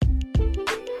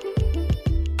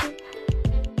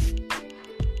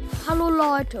Hallo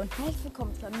Leute und herzlich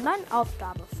willkommen zu einer neuen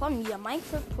Aufgabe von mir,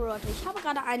 Minecraft Pro. Ich habe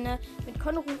gerade mit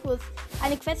Conny Rufus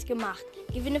eine Quest gemacht.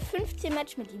 Gewinne 15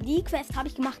 Match mit ihm. Die Quest habe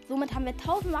ich gemacht, somit haben wir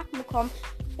 1000 Marken bekommen.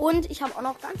 Und ich habe auch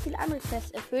noch ganz viele andere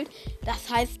Quests erfüllt. Das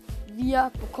heißt, wir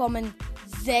bekommen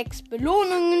 6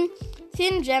 Belohnungen,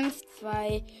 10 Gems,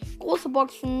 2 große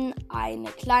Boxen, eine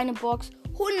kleine Box,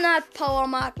 100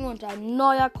 Powermarken und ein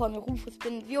neuer Conny Rufus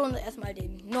Pin. Wir holen uns erstmal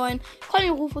den neuen Conny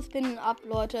Rufus Pin ab,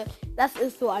 Leute. Das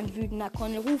ist so ein wütender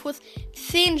Conny Rufus.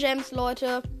 10 Gems,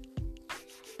 Leute.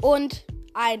 Und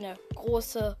eine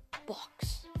große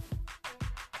Box.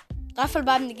 3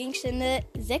 verbleibende Gegenstände,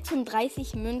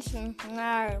 36 Münzen.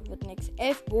 Na, wird nix.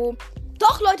 11 Bo.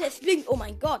 Doch, Leute, es blinkt. Oh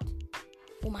mein Gott.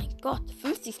 Oh mein Gott.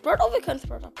 50 Sprout. Oh, wir können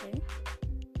Sprout abnehmen.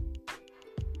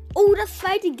 Oh, das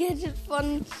zweite Gadget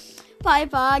von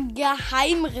Piper,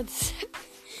 Geheimrezept.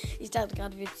 Ich dachte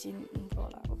gerade, wir ziehen einen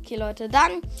Brawler. Okay, Leute,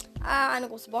 dann eine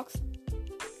große Box.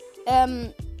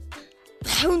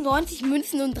 93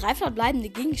 Münzen und 3 verbleibende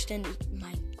Gegenstände.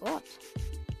 Mein Gott.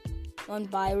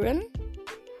 Und Byron.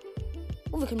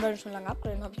 Oh, wir können Byron schon lange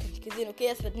upgraden, habe ich gar nicht gesehen. Okay,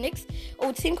 es wird nix.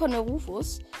 Oh, 10 Conny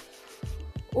Rufus.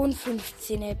 Und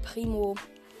 15 El Primo.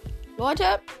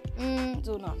 Leute,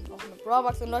 noch eine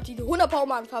Brawlbox. Und Leute, die 100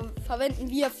 Powermarken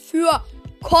verwenden wir für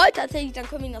Colt tatsächlich, dann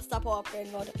können wir ihn auf Star Power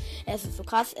upgraden, Leute. Es ist so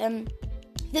krass.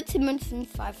 17 Münzen,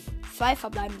 2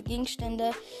 verbleibende Gegenstände,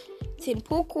 10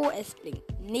 Poco, es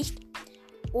blinkt nicht.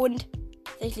 Und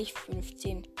tatsächlich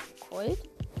 15 Colt.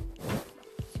 Ich muss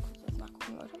kurz was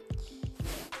nachgucken, Leute.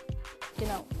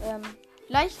 Genau.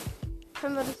 Vielleicht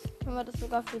können wir das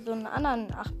sogar für so einen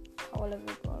anderen 8 Power Level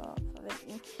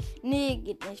verwenden. Nee,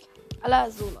 geht nicht.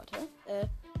 So, Leute.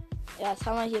 Jetzt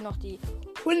haben wir hier noch die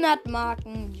 100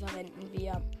 Marken, die verwenden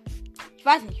wir. Ich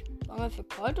weiß nicht, wollen wir für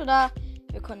Colt oder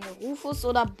wir können Rufus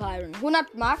oder Byron.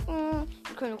 100 Marken,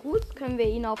 Rufus können wir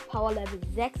ihn auf Power Level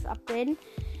 6 upgraden.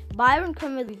 Byron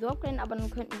können wir sowieso upgraden, aber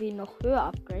dann könnten wir ihn noch höher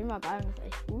upgraden, weil Byron ist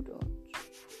echt gut. Und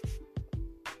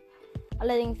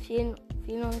allerdings fehlen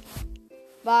uns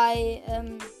bei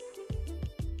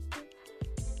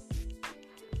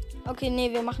okay,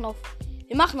 nee, wir machen auf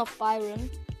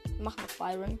Byron.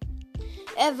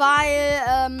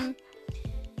 Weil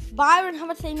Byron haben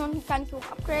wir tatsächlich noch gar nicht so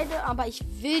hoch upgraden, aber ich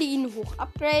will ihn hoch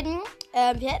upgraden.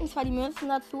 Wir hätten zwar die Münzen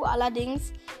dazu,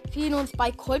 allerdings fehlen uns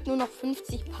bei Colt nur noch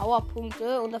 50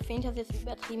 Powerpunkte und da finde ich das jetzt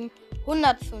übertrieben,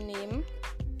 100 zu nehmen.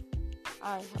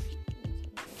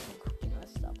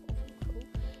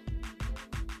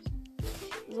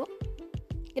 So.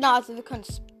 Genau, also wir können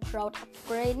Sprout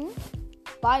upgraden.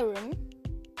 Byron.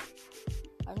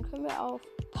 Dann können wir auf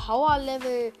Power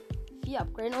Level 4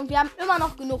 upgraden. Und wir haben immer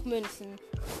noch genug Münzen.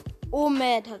 Um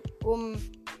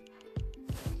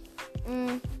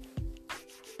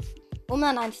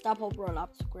dann einen Star Power Brawler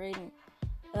abzugraden.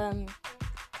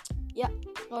 Ja,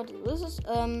 Leute, so ist es.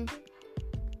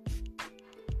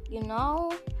 Genau.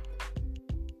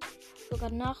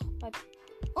 Sogar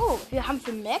oh, wir haben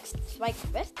für Max 2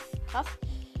 Quests. Krass.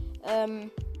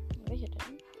 Welche denn?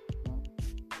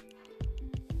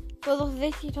 Versuche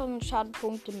 60.000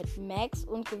 Schadenpunkte mit Max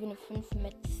und gewinne 5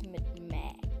 Matches mit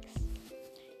Max.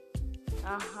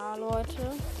 Aha,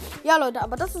 Leute. Ja, Leute,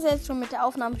 aber das ist jetzt schon mit der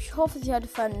Aufnahme. Ich hoffe, Sie heute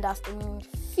fanden das.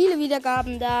 Viele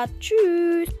Wiedergaben da.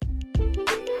 Tschüss.